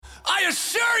I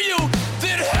assure you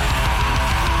that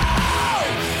hell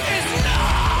is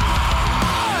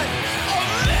not a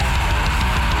myth.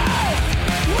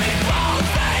 We both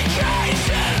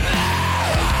vacation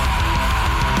there.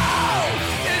 Hell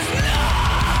is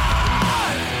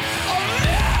not a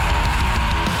myth.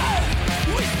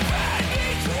 We spend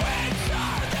each winter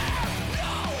there.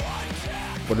 No one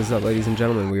cares. What is up, ladies and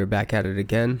gentlemen? We are back at it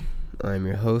again. I'm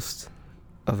your host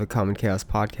of the Common Chaos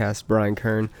Podcast, Brian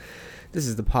Kern. This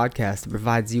is the podcast that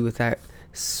provides you with that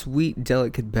sweet,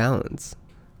 delicate balance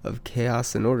of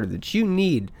chaos and order that you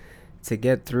need to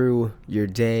get through your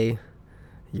day,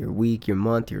 your week, your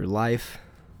month, your life.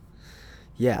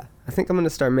 Yeah, I think I'm going to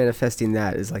start manifesting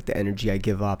that as like the energy I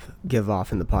give off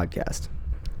in the podcast.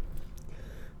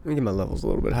 Let me get my levels a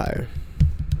little bit higher.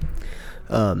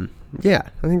 Yeah,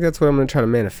 I think that's what I'm going to try to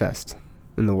manifest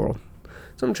in the world.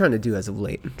 So I'm trying to do as of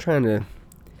late. I'm trying to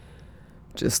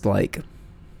just like,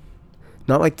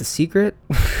 not like The Secret,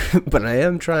 but I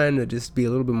am trying to just be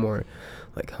a little bit more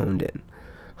like honed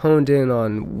in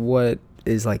on what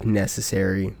is like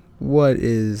necessary, what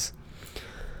is,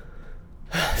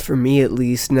 for me at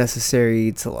least,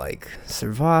 necessary to like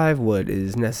survive, what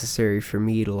is necessary for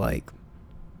me to like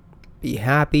be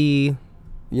happy,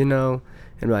 you know,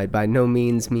 and I by no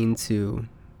means mean to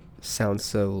sound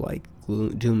so like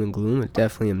doom and gloom. I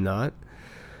definitely am not.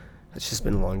 It's just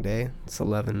been a long day. It's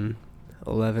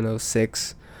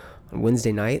 11:06 on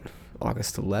Wednesday night,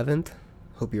 August 11th.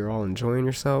 Hope you're all enjoying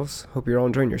yourselves. Hope you're all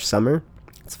enjoying your summer.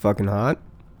 It's fucking hot.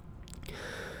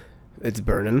 It's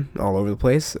burning all over the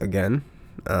place again.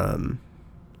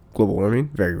 Global warming,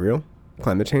 very real.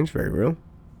 Climate change, very real.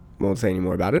 Won't say any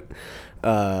more about it.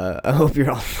 I hope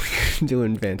you're all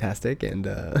doing fantastic and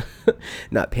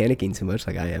not panicking too much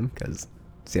like I am, because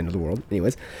it's the end of the world.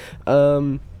 Anyways,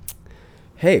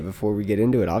 hey, before we get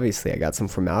into it, obviously I got some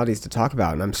formalities to talk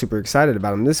about, and I'm super excited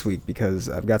about them this week because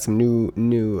I've got some new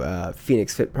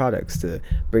Phoenix Fit products to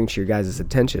bring to your guys'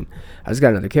 attention. I just got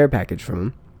another care package from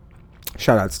them.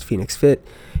 Shout outs to Phoenix Fit.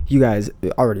 You guys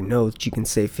already know that you can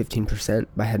save 15%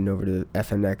 by heading over to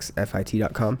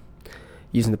fnxfit.com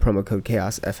using the promo code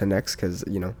Chaos FNX, because,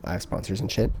 you know, I have sponsors and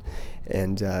shit,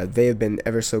 and they have been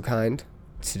ever so kind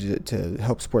to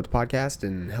help support the podcast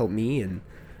and help me and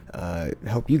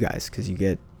help you guys, because you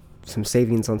get some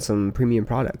savings on some premium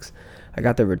products. I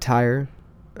got the Retire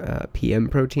PM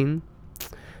protein.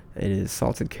 It is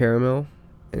salted caramel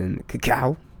and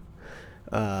cacao,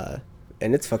 and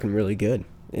it's fucking really good.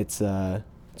 It's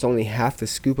only half the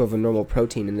scoop of a normal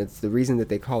protein, and it's the reason that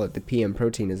they call it the PM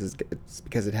protein is it's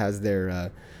because it has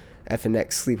their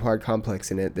FNX Sleep Hard complex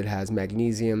in it that has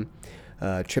magnesium,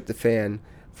 tryptophan,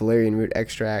 valerian root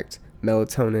extract,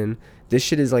 melatonin. This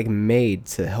shit is like made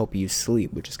to help you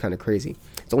sleep, which is kind of crazy.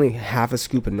 It's only half a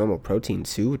scoop of normal protein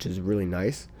too, which is really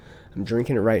nice. I'm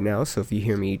drinking it right now, so if you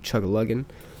hear me chug-a-lugging,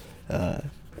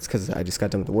 it's because I just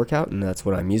got done with the workout, and that's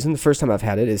what I'm using. The first time I've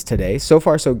had it is today. So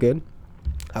far, so good.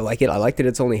 I like it. I like that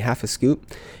it's only half a scoop,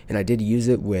 and I did use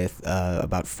it with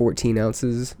about 14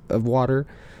 ounces of water.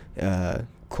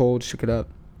 Cold, shook it up.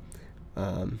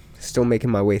 Still making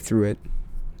my way through it.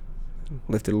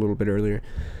 Lifted a little bit earlier.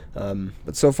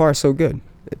 But so far, so good.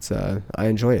 It's I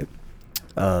enjoy it.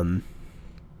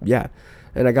 Yeah.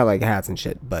 And I got like hats and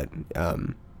shit, but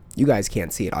you guys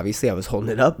can't see it. Obviously, I was holding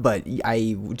it up, but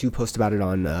I do post about it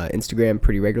on Instagram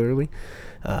pretty regularly.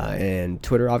 And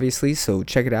Twitter, obviously, so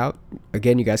check it out.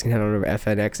 Again, you guys can head on over to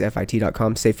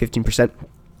fnxfit.com, save 15%.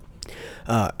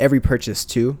 Every purchase,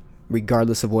 too,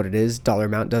 regardless of what it is, dollar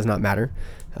amount does not matter,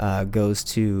 goes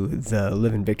to the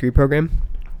Live in Victory program,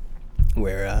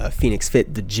 where Phoenix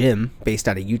Fit, the gym, based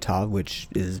out of Utah, which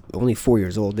is only 4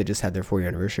 years old, they just had their 4-year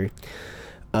anniversary,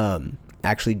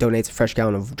 actually donates a fresh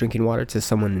gallon of drinking water to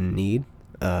someone in need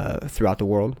throughout the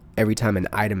world every time an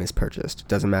item is purchased.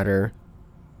 Doesn't matter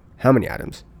how many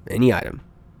items, any item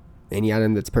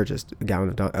that's purchased, a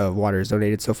gallon of water is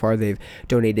donated. So far, they've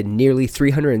donated nearly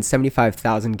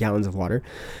 375,000 gallons of water.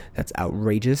 That's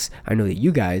outrageous. I know that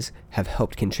you guys have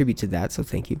helped contribute to that, so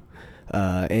thank you.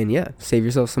 And yeah, save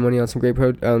yourself some money on some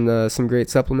great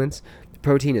supplements. The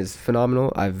protein is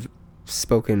phenomenal. I've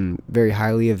spoken very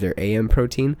highly of their AM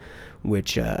protein,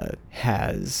 which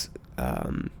has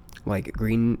like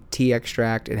green tea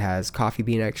extract. It has coffee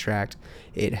bean extract.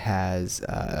 It has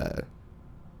a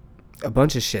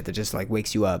bunch of shit that just like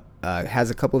wakes you up. It has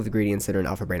a couple of ingredients that are in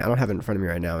Alpha Brain. I don't have it in front of me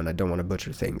right now, and I don't want to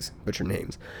butcher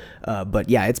names. But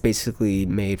yeah, it's basically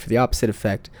made for the opposite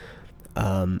effect.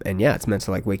 And yeah, it's meant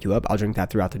to like wake you up. I'll drink that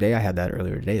throughout the day. I had that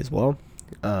earlier today as well.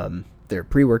 Their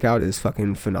pre-workout is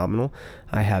fucking phenomenal.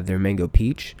 I have their mango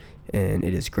peach, and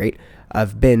it is great.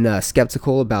 I've been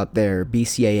skeptical about their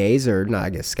BCAAs, or not, I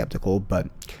guess skeptical, but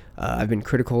I've been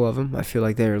critical of them. I feel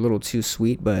like they're a little too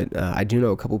sweet, but I do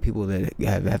know a couple people that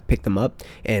have picked them up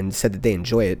and said that they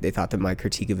enjoy it. They thought that my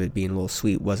critique of it being a little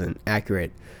sweet wasn't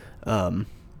accurate,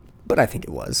 but I think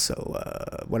it was.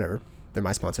 So whatever. They're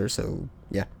my sponsor, so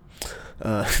yeah.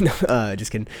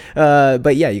 Just kidding.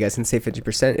 But yeah, you guys can save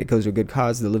 50%. It goes to a good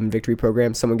cause, the Live in Victory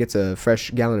program. Someone gets a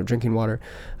fresh gallon of drinking water,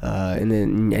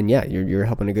 and yeah, you're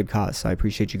helping a good cause. So I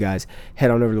appreciate you guys. Head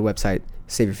on over to the website,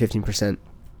 save your 15%.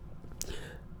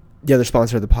 The other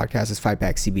sponsor of the podcast is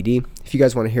Fightback CBD. If you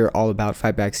guys want to hear all about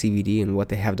Fightback CBD and what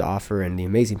they have to offer and the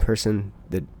amazing person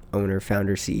the owner,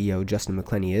 founder, CEO Justin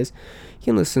McClenny is, you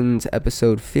can listen to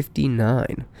episode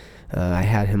 59. I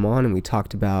had him on and we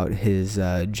talked about his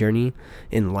journey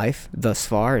in life thus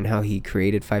far and how he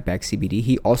created Fightback CBD.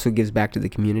 He also gives back to the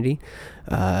community.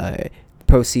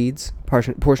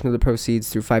 Portion of the proceeds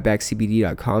through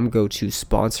fightbackcbd.com go to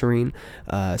sponsoring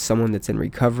someone that's in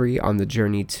recovery on the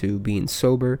journey to being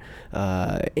sober.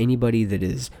 Anybody that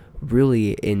is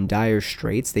really in dire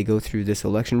straits, they go through this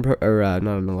not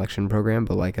an election program,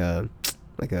 but like a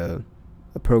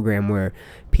program where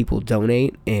people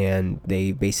donate and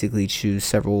they basically choose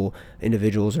several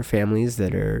individuals or families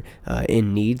that are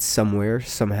in need somewhere,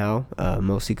 somehow,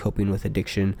 mostly coping with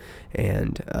addiction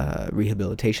and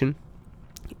rehabilitation.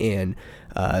 And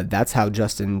that's how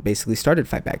Justin basically started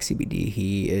Fightback CBD.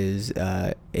 He is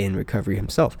in recovery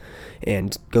himself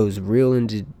and goes real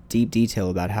into deep detail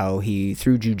about how he,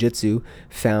 through jiu-jitsu,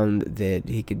 found that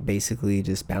he could basically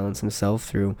just balance himself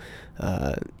through,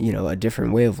 a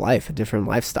different way of life, a different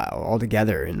lifestyle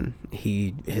altogether. And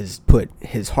he has put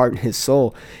his heart and his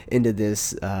soul into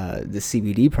this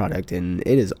CBD product, and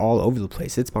it is all over the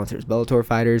place. It sponsors Bellator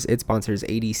fighters. It sponsors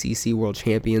ADCC world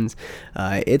champions.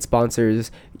 It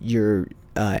sponsors your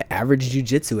average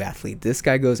jiu-jitsu athlete. This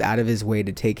guy goes out of his way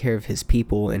to take care of his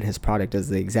people, and his product does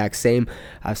the exact same.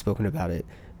 I've spoken about it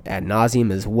ad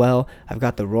nauseum as well. I've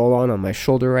got the roll-on my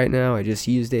shoulder right now. I just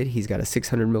used it. He's got a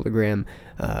 600 milligram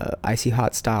icy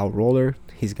hot style roller.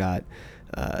 He's got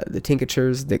the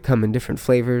tinctures that come in different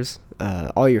flavors,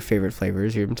 all your favorite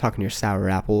flavors. I'm talking your sour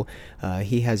apple.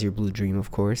 He has your Blue Dream, of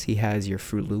course. He has your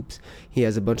Fruit Loops. He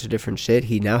has a bunch of different shit.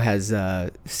 He now has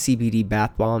CBD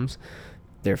bath bombs.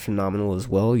 They're phenomenal as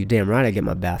well. You're damn right I get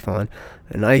my bath on.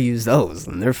 And I use those,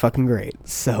 and they're fucking great.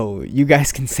 So you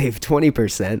guys can save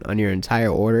 20% on your entire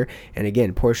order. And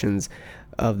again, portions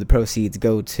of the proceeds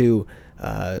go to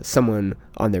someone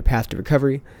on their path to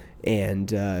recovery.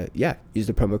 And use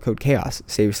the promo code CHAOS.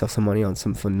 Save yourself some money on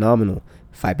some phenomenal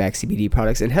Fightback CBD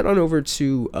products. And head on over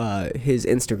to his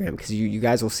Instagram, because you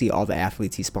guys will see all the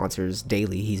athletes he sponsors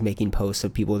daily. He's making posts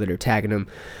of people that are tagging him.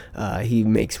 He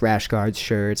makes rash guards,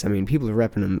 shirts. I mean, people are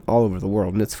repping him all over the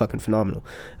world, and it's fucking phenomenal.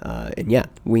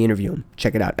 We interview him.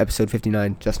 Check it out. Episode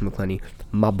 59, Justin McClenny,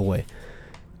 my boy,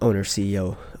 owner,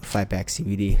 CEO of Fightback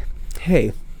CBD.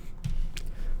 Hey,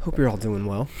 hope you're all doing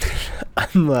well.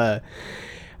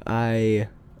 I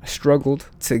struggled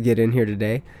to get in here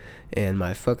today, and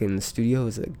my fucking studio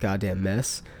is a goddamn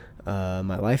mess.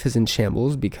 My life is in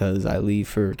shambles because I leave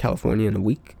for California in a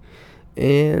week,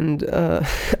 and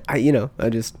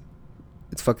it's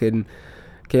fucking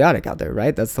chaotic out there,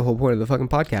 right? That's the whole point of the fucking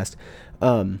podcast.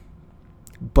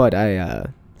 But I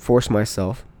forced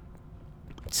myself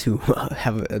to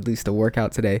have at least a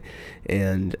workout today,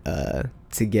 and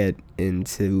to get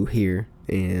into here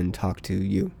and talk to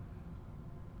you.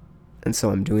 And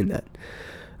so I'm doing that.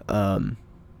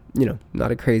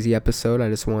 Not a crazy episode. I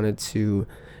just wanted to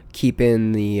keep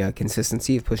in the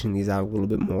consistency of pushing these out a little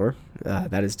bit more.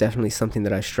 That is definitely something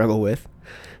that I struggle with.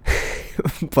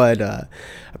 But I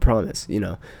promise,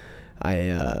 I'm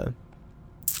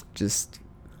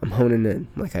honing in.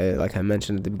 Like I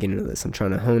mentioned at the beginning of this, I'm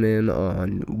trying to hone in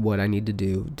on what I need to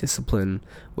do, discipline,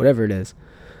 whatever it is.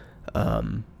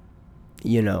 And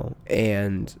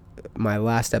my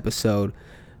last episode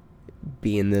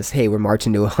being this, hey, we're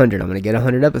marching to 100. I'm going to get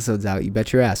 100 episodes out. You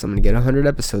bet your ass. I'm going to get 100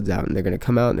 episodes out, and they're going to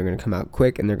come out, and they're going to come out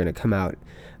quick, and they're going to come out,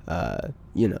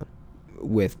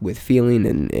 with feeling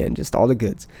and just all the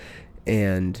goods.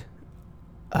 And,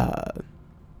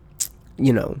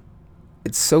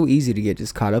 it's so easy to get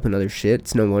just caught up in other shit.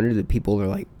 It's no wonder that people are,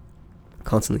 like,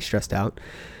 constantly stressed out,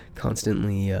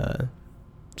 constantly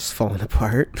just falling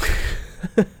apart.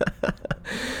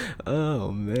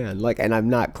 Oh man, and I'm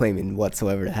not claiming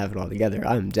whatsoever to have it all together.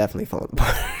 I'm definitely falling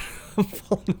apart. I'm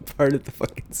falling apart at the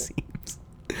fucking seams.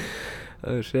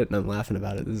 Oh shit, and I'm laughing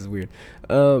about it. This is weird.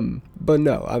 But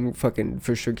no, I'm fucking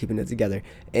for sure keeping it together.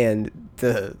 And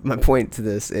my point to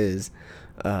this is,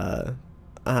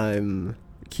 I'm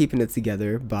keeping it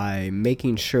together by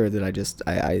making sure that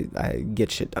I get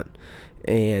shit done.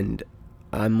 And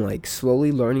I'm like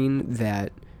slowly learning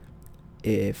that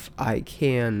if I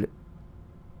can,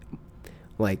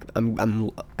 like,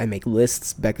 I make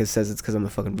lists. Becca says it's because I'm a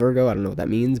fucking Virgo. I don't know what that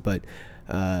means, but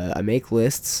I make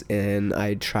lists and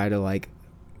I try to, like,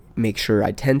 make sure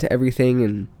I tend to everything.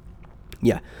 And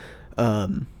yeah,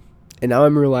 and now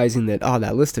I'm realizing that,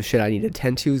 that list of shit I need to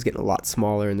tend to is getting a lot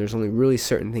smaller, and there's only really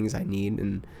certain things I need.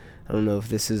 And I don't know if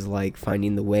this is like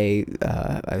finding the way.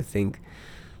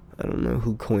 I don't know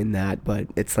who coined that, but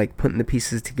it's like putting the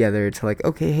pieces together to, like,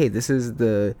 okay, hey, this is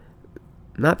the,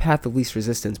 not path of least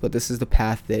resistance, but this is the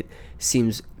path that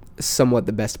seems somewhat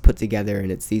the best put together,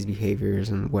 and it's these behaviors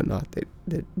and whatnot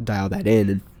that dial that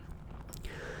in.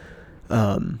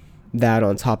 And that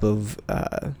on top of,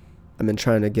 I've been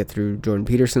trying to get through Jordan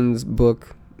Peterson's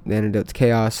book, The Antidote to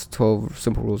Chaos, 12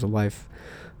 Simple Rules of Life,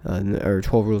 or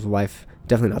 12 Rules of Life.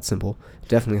 Definitely not simple,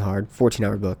 definitely hard,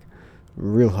 14-hour book.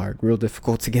 Real hard, real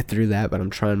difficult to get through that, but I'm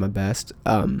trying my best.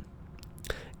 And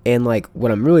like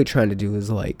what I'm really trying to do is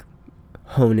like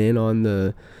hone in on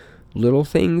the little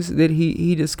things that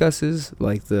he discusses,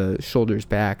 like the shoulders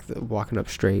back, the walking up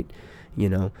straight,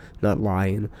 not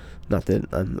lying. Not that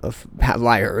I'm a bad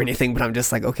liar or anything, but I'm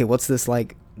just like, okay, what's this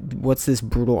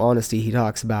brutal honesty he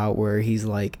talks about, where he's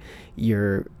like,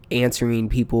 you're answering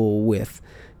people with,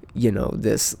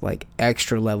 this like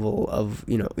extra level of,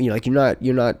 like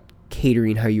you're not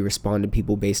catering how you respond to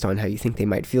people based on how you think they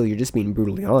might feel. You're just being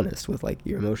brutally honest with like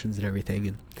your emotions and everything.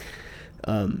 And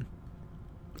I'm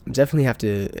definitely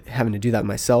having to do that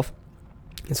myself.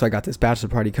 And so I got this bachelor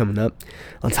party coming up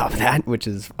on top of that, which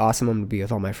is awesome. I'm gonna be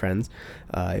with all my friends.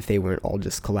 If they weren't all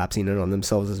just collapsing in on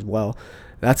themselves as well,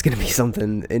 that's gonna be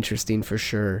something interesting for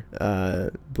sure.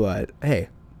 But hey,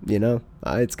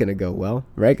 it's gonna go well,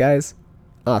 right, guys?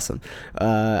 Awesome.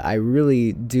 I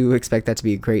really do expect that to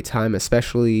be a great time,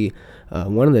 especially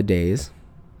one of the days,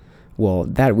 well,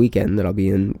 that weekend that I'll be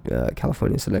in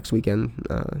California, so next weekend,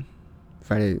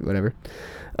 Friday, whatever.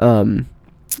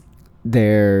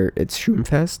 It's Shroom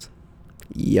Fest.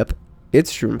 Yep,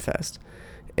 it's Shroom Fest.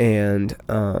 And,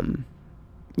 I'm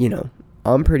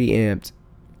pretty amped,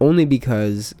 only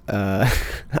because I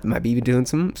might be doing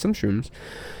some shrooms,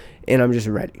 and I'm just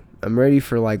ready. I'm ready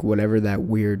for, like, whatever that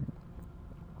weird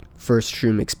first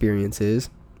shroom experience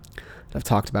is. I've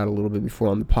talked about it a little bit before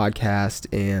on the podcast,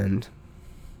 and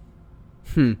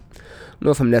I don't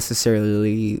know if I'm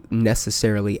necessarily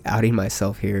outing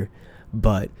myself here,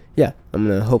 but yeah, I'm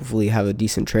gonna hopefully have a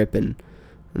decent trip, and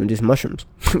I'm gonna do some mushrooms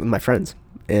with my friends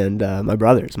and my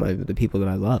brothers, the people that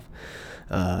I love,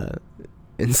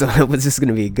 and so it was just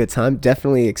gonna be a good time.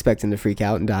 Definitely expecting to freak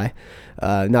out and die,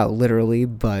 not literally,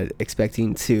 but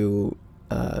expecting to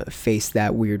face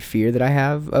that weird fear that I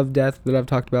have of death that I've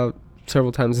talked about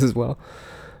several times as well.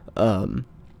 And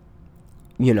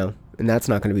that's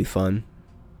not going to be fun.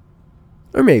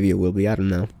 Or maybe it will be, I don't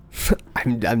know.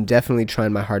 I'm definitely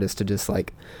trying my hardest to just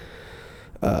like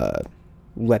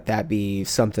let that be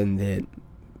something that,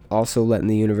 also letting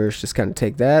the universe just kind of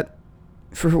take that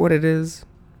for what it is.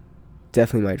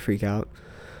 Definitely might freak out.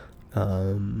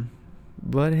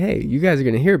 But hey, you guys are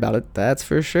going to hear about it, that's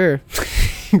for sure.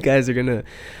 You guys are gonna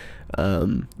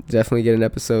definitely get an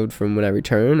episode from when I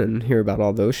return and hear about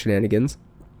all those shenanigans.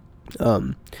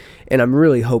 And I'm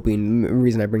really hoping, the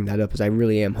reason I bring that up is I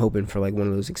really am hoping for like one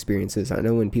of those experiences. I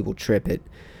know when people trip, it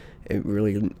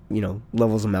really,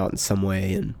 levels them out in some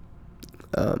way. And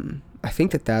I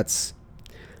think that's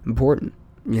important,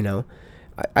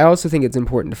 I also think it's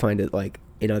important to find it like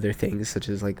in other things, such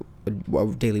as like a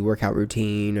daily workout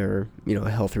routine, or, a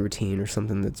health routine, or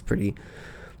something that's pretty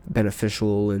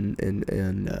beneficial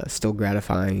and still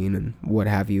gratifying and what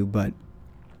have you. But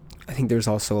I think there's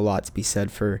also a lot to be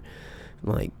said for,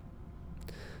 like,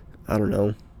 I don't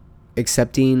know,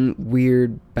 accepting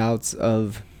weird bouts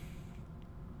of,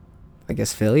 I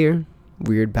guess, failure,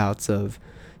 weird bouts of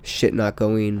shit not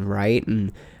going right.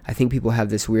 And I think people have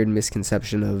this weird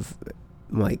misconception of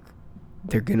like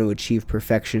they're going to achieve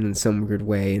perfection in some weird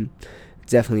way, and it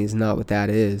definitely is not what that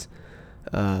is,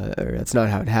 or that's not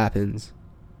how it happens.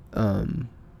 And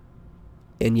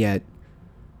yet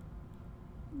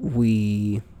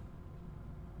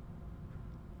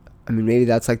maybe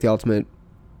that's like the ultimate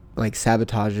like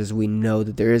sabotage, is we know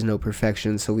that there is no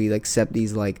perfection, so we like accept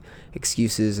these like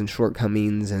excuses and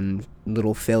shortcomings and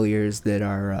little failures that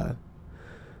are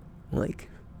like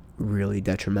really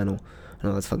detrimental. I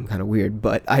know that's fucking kind of weird,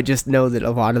 but I just know that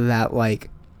a lot of that like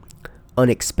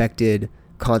unexpected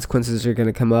consequences are going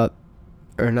to come up,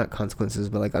 or not consequences,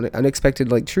 but like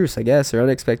unexpected like truths, I guess, or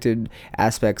unexpected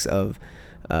aspects of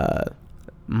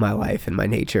my life and my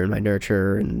nature and my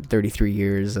nurture and 33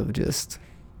 years of just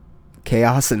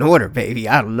chaos and order, baby.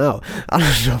 I don't know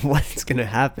what's gonna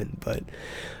happen, but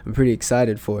I'm pretty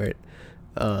excited for it.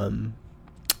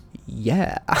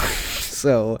 Yeah.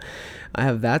 So I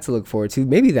have that to look forward to.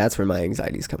 Maybe that's where my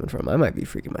anxiety is coming from. I might be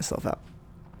freaking myself out.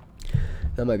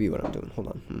 That might be what I'm doing. Hold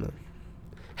on. I'm gonna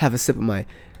have a sip of my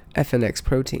FNX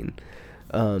protein.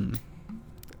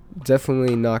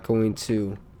 Definitely not going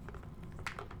to.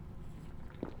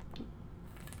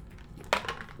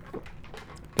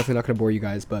 Definitely not going to bore you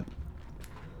guys, but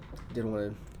I did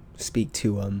want to speak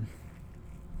to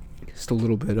just a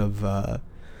little bit of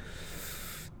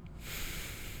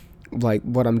like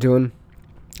what I'm doing.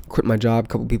 Quit my job. A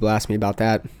couple people asked me about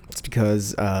that. It's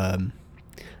because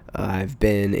I've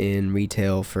been in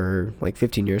retail for like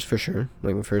 15 years for sure.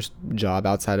 Like my first job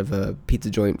outside of a pizza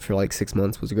joint for like 6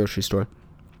 months was a grocery store,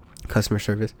 customer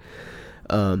service.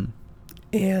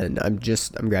 And I'm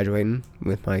graduating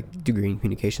with my degree in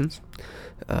communications,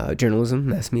 journalism,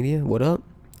 mass media. What up?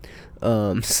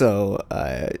 So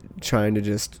trying to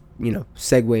just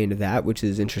segue into that, which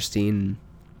is interesting,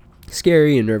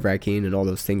 scary, and nerve-wracking, and all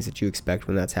those things that you expect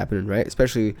when that's happening, right?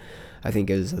 Especially, I think,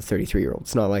 as a 33-year-old.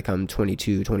 It's not like I'm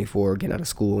 22, 24, getting out of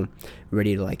school,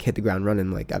 ready to like hit the ground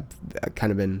running. Like I've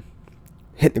kind of been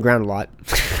hitting the ground a lot,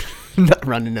 not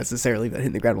running necessarily, but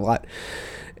hitting the ground a lot,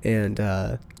 and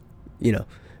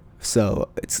so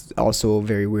it's also a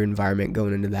very weird environment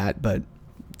going into that. But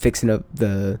fixing up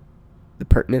the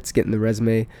pertinence, getting the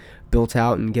resume built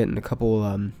out, and getting a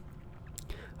couple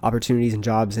opportunities and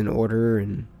jobs in order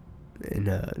and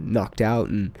knocked out,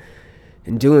 and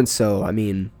in doing so, I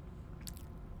mean,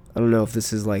 I don't know if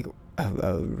this is like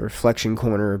a reflection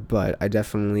corner, but I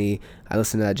listened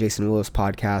to that Jason Willis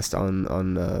podcast on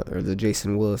or the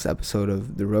Jason Willis episode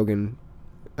of the Rogan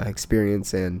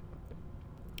Experience, and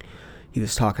he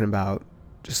was talking about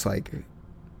just like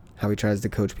how he tries to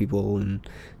coach people in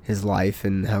his life,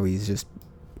 and how he's just,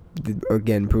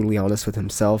 again, brutally honest with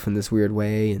himself in this weird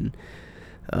way. And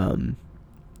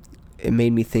it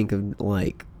made me think of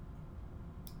like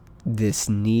this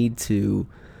need to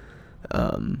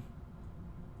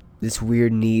this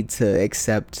weird need to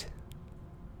accept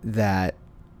that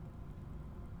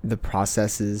the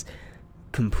process is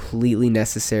completely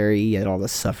necessary, yet all the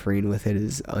suffering with it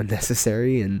is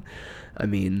unnecessary. And I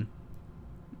mean,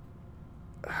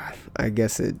 I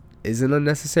guess it isn't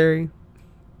unnecessary,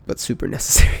 but super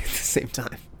necessary at the same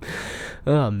time.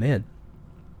 Oh man.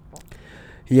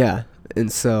 Yeah.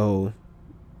 And so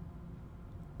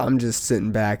I'm just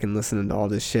sitting back and listening to all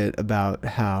this shit about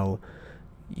how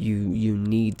you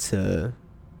need to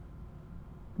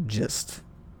just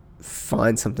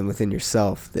find something within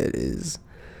yourself that is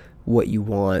what you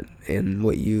want and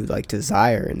what you like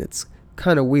desire. And it's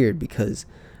kind of weird because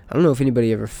I don't know if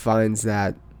anybody ever finds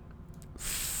that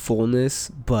fullness,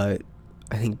 but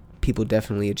I think people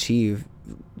definitely achieve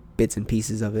bits and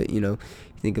pieces of it.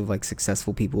 Think of like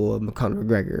successful people, Conor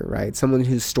McGregor, right? Someone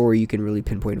whose story you can really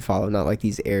pinpoint and follow, not like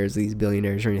these heirs, these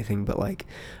billionaires or anything, but like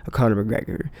a Conor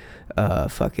McGregor,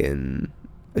 fucking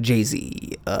a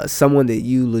Jay-Z, someone that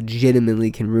you legitimately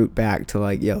can root back to,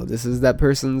 like, yo, this is that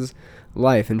person's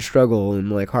life and struggle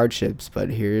and like hardships,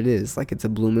 but here it is, like it's a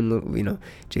blooming,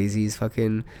 Jay-Z's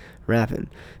fucking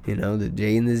rapping, the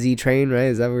J and the Z train, right?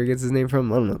 Is that where he gets his name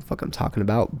from? I don't know what the fuck I'm talking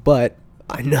about, but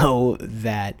I know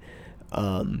that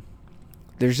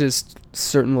there's just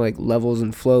certain like levels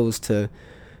and flows to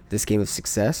this game of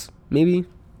success. Maybe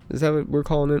is that what we're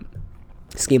calling it?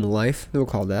 This game of life. We'll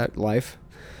call that life.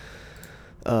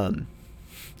 And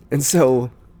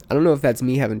so I don't know if that's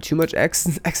me having too much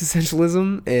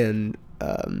existentialism and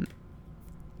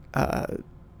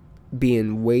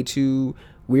being way too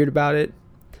weird about it,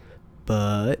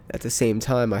 but at the same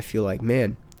time, I feel like,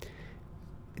 man,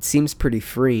 it seems pretty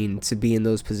freeing to be in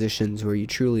those positions where you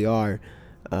truly are.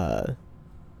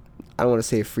 I don't want to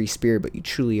say a free spirit, but you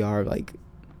truly are like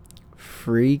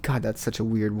free. God, that's such a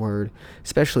weird word,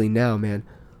 especially now, man.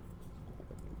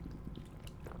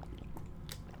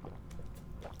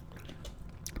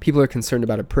 People are concerned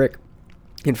about a prick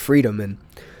and freedom, and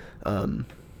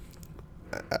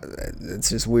it's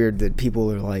just weird that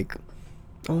people are like,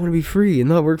 I want to be free and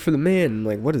not work for the man. And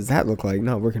like, what does that look like?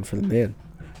 Not working for the man.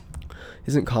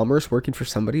 Isn't commerce working for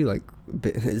somebody? Like,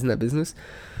 isn't that business?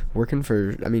 Working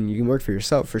for, I mean, you can work for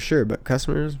yourself for sure, but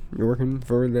customers, you're working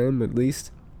for them at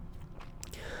least.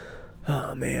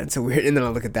 Oh man, so weird. And then I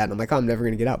look at that and I'm like, oh, I'm never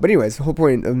gonna get out. But anyways, the whole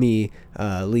point of me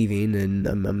leaving, and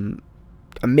I'm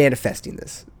manifesting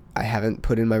this. I haven't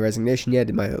put in my resignation yet.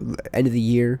 At my end of the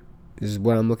year is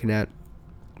what I'm looking at.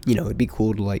 It'd be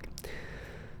cool to like.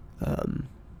 I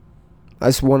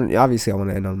want to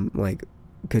end on like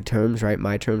good terms, right?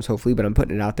 My terms, hopefully, but I'm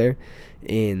putting it out there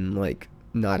and like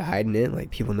not hiding it. Like,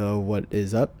 people know what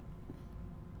is up,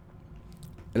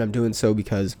 and I'm doing so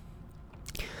because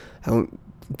I don't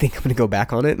think I'm gonna go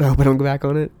back on it. I hope I don't go back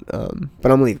on it.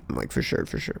 But I'm leaving, like, for sure.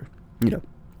 You know,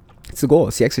 it's the goal.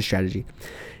 It's the exit strategy,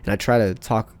 and I try to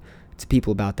talk to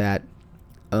people about that.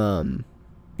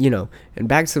 You know, and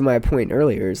back to my point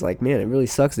earlier is like, man, it really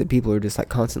sucks that people are just like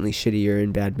constantly shitty or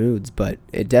in bad moods, but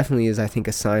it definitely is, I think,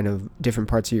 a sign of different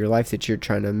parts of your life that you're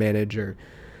trying to manage, or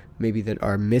maybe that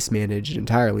are mismanaged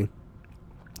entirely.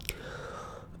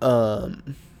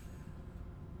 I'm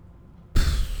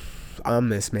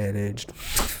mismanaged.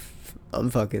 I'm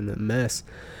fucking a mess.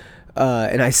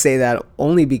 And I say that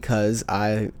only because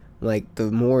the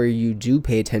more you do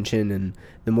pay attention and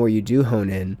the more you do hone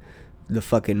in, the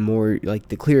fucking more, like,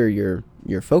 the clearer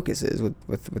your focus is.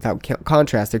 Without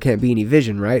contrast, there can't be any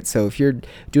vision, right? So if you're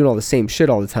doing all the same shit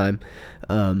all the time,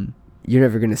 you're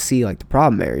never going to see, like, the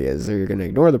problem areas, or you're going to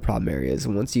ignore the problem areas.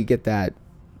 And once you get that,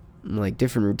 like,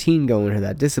 different routine going, or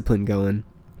that discipline going,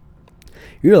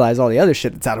 you realize all the other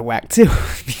shit that's out of whack too,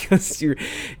 because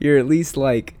you're at least,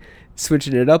 like,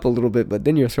 switching it up a little bit, but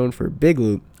then you're thrown for a big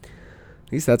loop.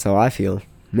 At least that's how I feel.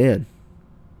 Man,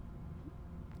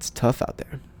 it's tough out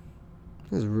there.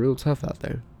 It's real tough out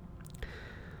there.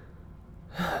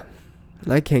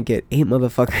 And I can't get 8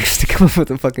 motherfuckers to come up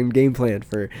with a fucking game plan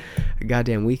for a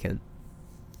goddamn weekend.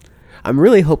 I'm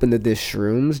really hoping that this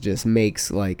shrooms just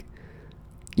makes, like,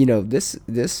 you know,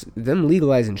 them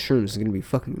legalizing shrooms is gonna be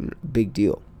fucking big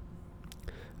deal.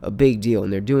 A big deal,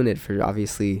 and they're doing it for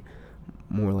obviously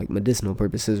more like medicinal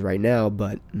purposes right now,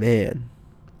 but man,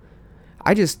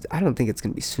 I don't think it's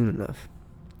gonna be soon enough.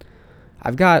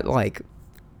 I've got, like,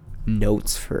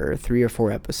 notes for 3 or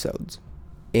 4 episodes,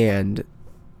 and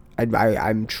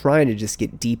I'm trying to just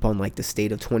get deep on, like, the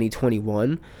state of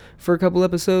 2021 for a couple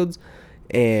episodes,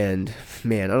 and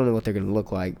man, I don't know what they're gonna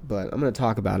look like, but I'm gonna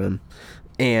talk about them.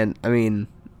 And I mean,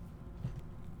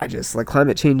 I just, like,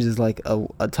 climate change is like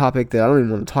a topic that I don't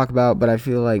even want to talk about, but I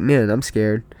feel like, man, I'm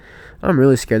scared. I'm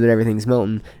really scared that everything's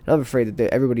melting, and I'm afraid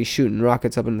that everybody's shooting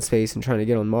rockets up into space and trying to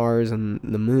get on Mars and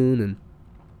the moon, and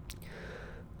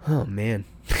oh man.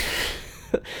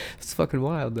 It's fucking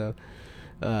wild though.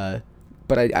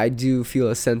 But I do feel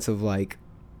a sense of, like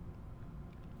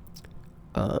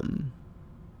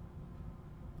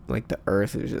the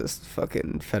earth is just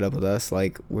fucking fed up with us.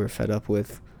 Like, we're fed up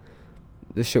with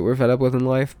the shit we're fed up with in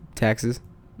life. Taxes.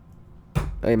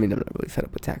 I mean, I'm not really fed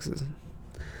up with taxes,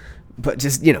 but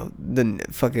just, you know, the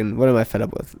fucking, what am I fed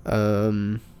up with?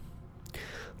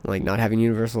 Like, not having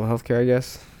universal healthcare, I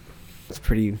guess. It's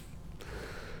pretty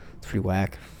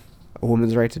whack. A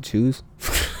woman's right to choose.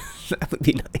 That would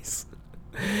be nice.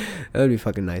 That would be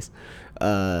fucking nice.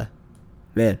 Man,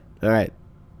 alright.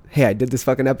 Hey, I did this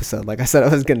fucking episode like I said I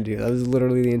was gonna do. That was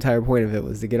literally the entire point of it,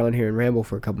 was to get on here and ramble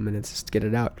for a couple minutes just to get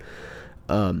it out.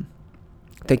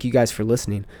 Thank you guys for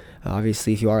listening.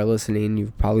 Obviously, if you are listening,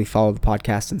 you've probably followed the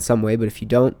podcast in some way, but if you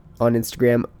don't, on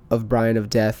Instagram, of Brian of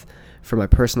Death for my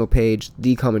personal page,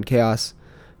 The Common Chaos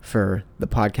for the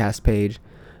podcast page.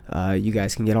 You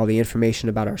guys can get all the information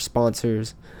about our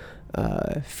sponsors,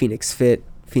 Phoenix Fit,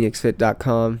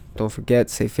 phoenixfit.com. Don't forget,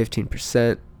 save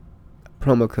 15%.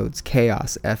 Promo codes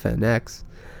Chaos FNX.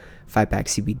 5-pack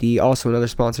CBD, also another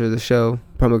sponsor of the show.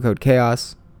 Promo code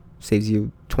Chaos saves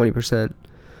you 20%.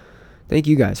 Thank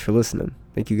you guys for listening.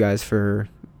 Thank you guys for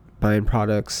buying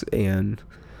products and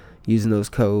using those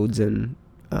codes, and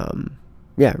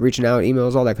reaching out,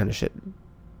 emails, all that kind of shit.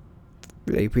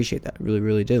 Really appreciate that. Really,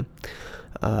 really do.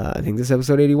 I think this is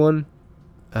episode 81.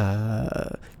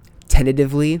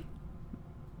 Tentatively,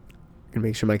 and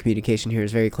make sure my communication here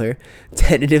is very clear.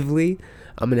 Tentatively,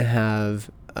 I'm going to have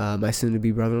my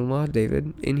soon-to-be brother-in-law,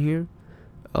 David, in here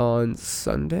on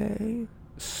Sunday.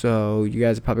 So you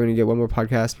guys are probably going to get one more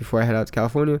podcast before I head out to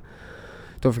California.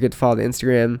 Don't forget to follow the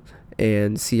Instagram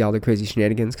and see all the crazy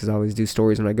shenanigans, because I always do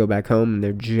stories when I go back home, and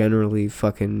they're generally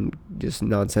fucking just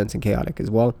nonsense and chaotic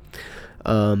as well.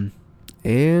 And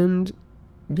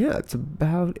yeah, that's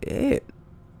about it.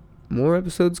 More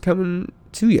episodes coming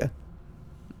to you.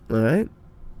 Alright?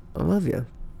 I love you.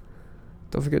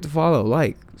 Don't forget to follow,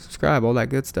 like, subscribe, all that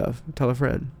good stuff. Tell a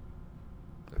friend.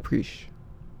 Appreciate.